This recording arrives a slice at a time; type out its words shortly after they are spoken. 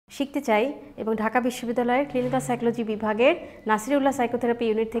শিখতে চাই এবং ঢাকা বিশ্ববিদ্যালয়ের ক্লিনিক্যাল সাইকোলজি বিভাগের নাসিরুল্লাহ সাইকোথেরাপি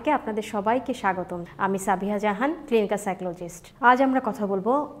ইউনিট থেকে আপনাদের সবাইকে স্বাগতম। আমি সাবিহা জাহান, ক্লিনিক্যাল সাইকোলজিস্ট। আজ আমরা কথা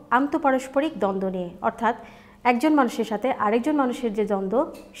বলবো আন্তঃপারস্পরিক দ্বন্দ্ব নিয়ে, অর্থাৎ একজন মানুষের সাথে আরেকজন মানুষের যে দ্বন্দ্ব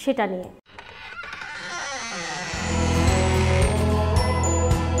সেটা নিয়ে।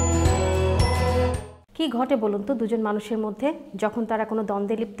 কি ঘটে বলুন তো দুজন মানুষের মধ্যে যখন তারা কোনো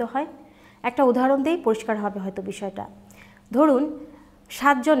দ্বন্দ্বে লিপ্ত হয়? একটা উদাহরণ দিয়েই পরিষ্কার হবে হয়তো বিষয়টা। ধরুন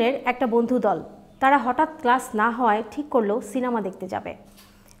 7 জনের একটা বন্ধু দল, তারা হঠাৎ ক্লাস না হওয়ায় ঠিক করলো সিনেমা দেখতে যাবে।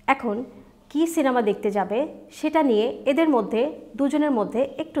 এখন কি সিনেমা দেখতে যাবে সেটা নিয়ে এদের মধ্যে দুজনের মধ্যে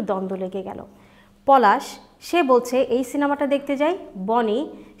একটু দ্বন্দ্ব লেগে গেল। পলাশ সে বলছে এই সিনেমাটা দেখতে যাই, বনি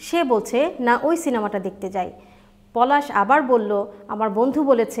সে বলছে না ওই সিনেমাটা দেখতে যাই। পলাশ আবার বলল আমার বন্ধু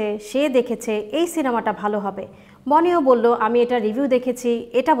বলেছে, সে দেখেছে এই সিনেমাটা ভালো হবে। বনিও বলল আমি এটা রিভিউ দেখেছি,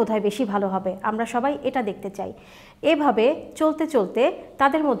 এটা বোধহয় বেশি ভালো হবে, আমরা সবাই এটা দেখতে চাই। এভাবে চলতে চলতে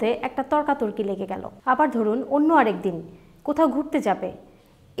তাদের মধ্যে একটা তর্কাতর্কি লেগে গেল। আবার ধরুন অন্য আরেক দিন কোথাও ঘুরতে যাবে,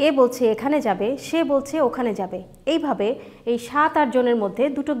 এ বলছে এখানে যাবে, সে বলছে ওখানে যাবে। এইভাবে এই 7-8 জনের মধ্যে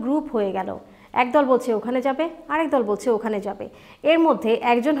দুটো গ্রুপ হয়ে গেল। একদল বলছে ওখানে যাবে, আরেক দল বলছে ওখানে যাবে। এর মধ্যে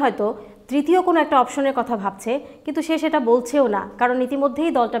একজন হয়তো তৃতীয় কোনো একটা অপশনের কথা ভাবছে, কিন্তু সে সেটা বলছেও না, কারণ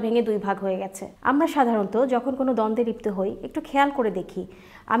ইতিমধ্যেই দলটা ভেঙে 2 ভাগ হয়ে গেছে। আমরা সাধারণত যখন কোনো দ্বন্দ্বে লিপ্ত হই একটু খেয়াল করে দেখি।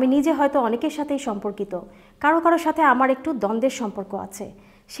 আমি নিজে হয়তো অনেকের সাথেই সম্পর্কিত, কারো সাথে আমার একটু দ্বন্দ্বের সম্পর্ক আছে।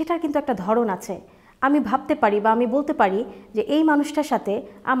 সেটার কিন্তু একটা ধরন আছে। আমি ভাবতে পারি বা আমি বলতে পারি যে এই মানুষটার সাথে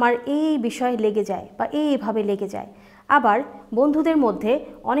আমার এই বিষয় লেগে যায় বা এইভাবে লেগে যায়। আবার বন্ধুদের মধ্যে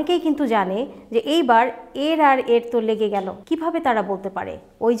অনেকেই কিন্তু জানে যে এইবার এর আর এর তো লেগে গেল। কিভাবে তারা বলতে পারে?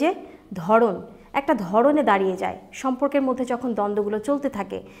 ওই যে ধরন, একটা ধরনে দাঁড়িয়ে যায় সম্পর্কের মধ্যে যখন দ্বন্দ্বগুলো চলতে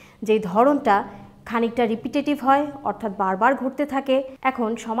থাকে, যেই ধরনটা খানিকটা রিপিটেটিভ হয়, অর্থাৎ বারবার ঘুরতে থাকে। এখন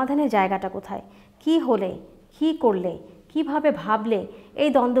সমাধানের জায়গাটা কোথায়? কি হলে, কি করলে, কিভাবে ভাবলে এই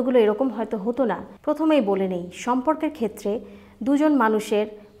দ্বন্দ্বগুলো এরকম হয়তো হতো না? প্রথমেই বলে নেই, সম্পর্কের ক্ষেত্রে দুজন মানুষের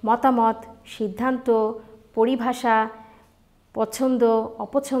মতামত, সিদ্ধান্ত, পরিভাষা, পছন্দ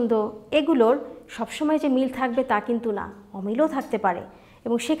অপছন্দ এগুলোর সবসময় যে মিল থাকবে তা কিন্তু না, অমিলও থাকতে পারে।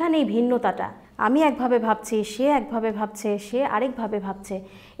 এবং সেখানেই ভিন্নতাটা, আমি একভাবে ভাবছি, সে একভাবে ভাবছে, সে আরেকভাবে ভাবছে,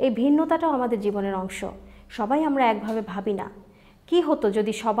 এই ভিন্নতাটাও আমাদের জীবনের অংশ। সবাই আমরা একভাবে ভাবি না। কি হতো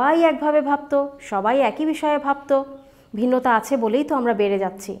যদি সবাই একভাবে ভাবতো, সবাই একই বিষয়ে ভাবতো? ভিন্নতা আছে বলেই তো আমরা বেড়ে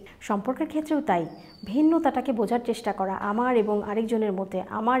যাচ্ছি। সম্পর্কের ক্ষেত্রেও তাই, ভিন্নতাটাকে বোঝার চেষ্টা করা আমার এবং আরেকজনের মধ্যে,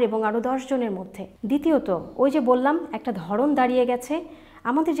 আমার এবং আরও 10 জনের মধ্যে। দ্বিতীয়ত, ওই যে বললাম একটা ধরন দাঁড়িয়ে গেছে,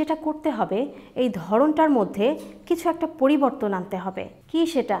 আমাদের যেটা করতে হবে এই ধরনটার মধ্যে কিছু একটা পরিবর্তন আনতে হবে। কি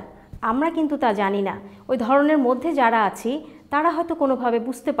সেটা? আমরা কিন্তু তা জানি না। ওই ধরনের মধ্যে যারা আছি তারা হয়তো কোনোভাবে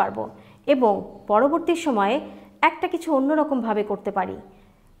বুঝতে পারবো এবং পরবর্তী সময়ে একটা কিছু অন্যরকমভাবে করতে পারি।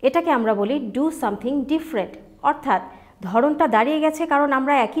 এটাকে আমরা বলি ডু সামথিং ডিফারেন্ট। অর্থাৎ ধরনটা দাঁড়িয়ে গেছে কারণ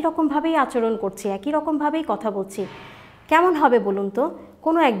আমরা একই রকমভাবেই আচরণ করছি, একই রকমভাবেই কথা বলছি। কেমন হবে বলুন তো?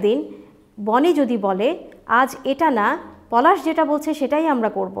 কোনো একদিন বনি যদি বলে আজ এটা না, পলাশ যেটা বলছে সেটাই আমরা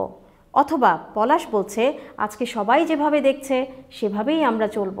করব। অথবা পলাশ বলছে আজকে সবাই যেভাবে দেখছে সেভাবেই আমরা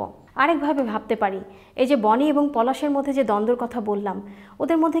চলবো। আরেকভাবে ভাবতে পারি, এই যে বনি এবং পলাশের মধ্যে যে দ্বন্দ্বের কথা বললাম,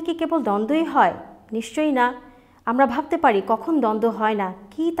 ওদের মধ্যে কি কেবল দ্বন্দ্বই হয়? নিশ্চয়ই না। আমরা ভাবতে পারি কখন দ্বন্দ্ব হয় না,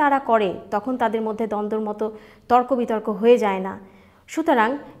 কি তারা করে, তখন তাদের মধ্যে দ্বন্দ্বর মতো তর্ক বিতর্ক হয়ে যায় না। সুতরাং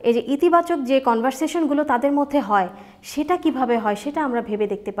এই যে ইতিবাচক যে কনভারসেশনগুলো তাদের মধ্যে হয় সেটা কিভাবে হয় সেটা আমরা ভেবে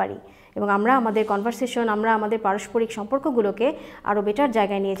দেখতে পারি এবং আমরা আমাদের কনভারসেশন, আমরা আমাদের পারস্পরিক সম্পর্কগুলোকে আরও বেটার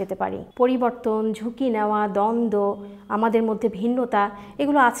জায়গায় নিয়ে যেতে পারি। পরিবর্তন, ঝুঁকি নেওয়া, দ্বন্দ্ব, আমাদের মধ্যে ভিন্নতা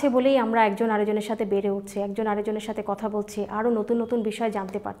এগুলো আছে বলেই আমরা একজন আরেকজনের সাথে বেড়ে উঠছি, একজন আরেকজনের সাথে কথা বলছি, আরও নতুন নতুন বিষয়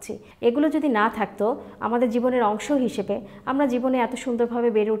জানতে পারছি। এগুলো যদি না থাকতো আমাদের জীবনের অংশ হিসেবে আমরা জীবনে এত সুন্দরভাবে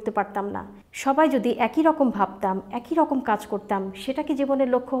বেড়ে উঠতে পারতাম না। সবাই যদি একই রকম ভাবতাম, একই রকম কাজ করতাম, সেটা কি জীবনের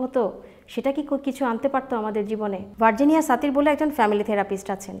লক্ষ্য হতো? সেটা কি কিছু আনতে পারতো আমাদের জীবনে? ভার্জিনিয়া সাতির বলে একজন ফ্যামিলি থেরাপিস্ট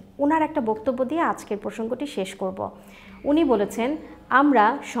আছেন, ওনার একটা বক্তব্য দিয়ে আজকের প্রসঙ্গটি শেষ করব। উনি বলেছেন আমরা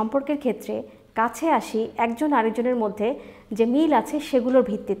সম্পর্কের ক্ষেত্রে কাছে আসি একজন আরেকজনের মধ্যে যে মিল আছে সেগুলোর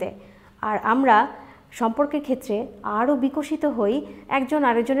ভিত্তিতে, আর আমরা সম্পর্কের ক্ষেত্রে আরও বিকশিত হই একজন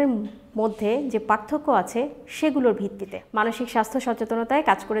আরেকজনের মধ্যে যে পার্থক্য আছে সেগুলোর ভিত্তিতে। মানসিক স্বাস্থ্য সচেতনতায়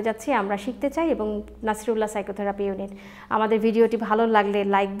কাজ করে যাচ্ছি আমরা শিখতে চাই এবং নাসিরুল্লাহ সাইকোথেরাপি ইউনিট। আমাদের ভিডিওটি ভালো লাগলে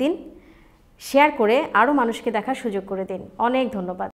লাইক দিন, শেয়ার করে আরও মানুষকে দেখার সুযোগ করে দিন। অনেক ধন্যবাদ।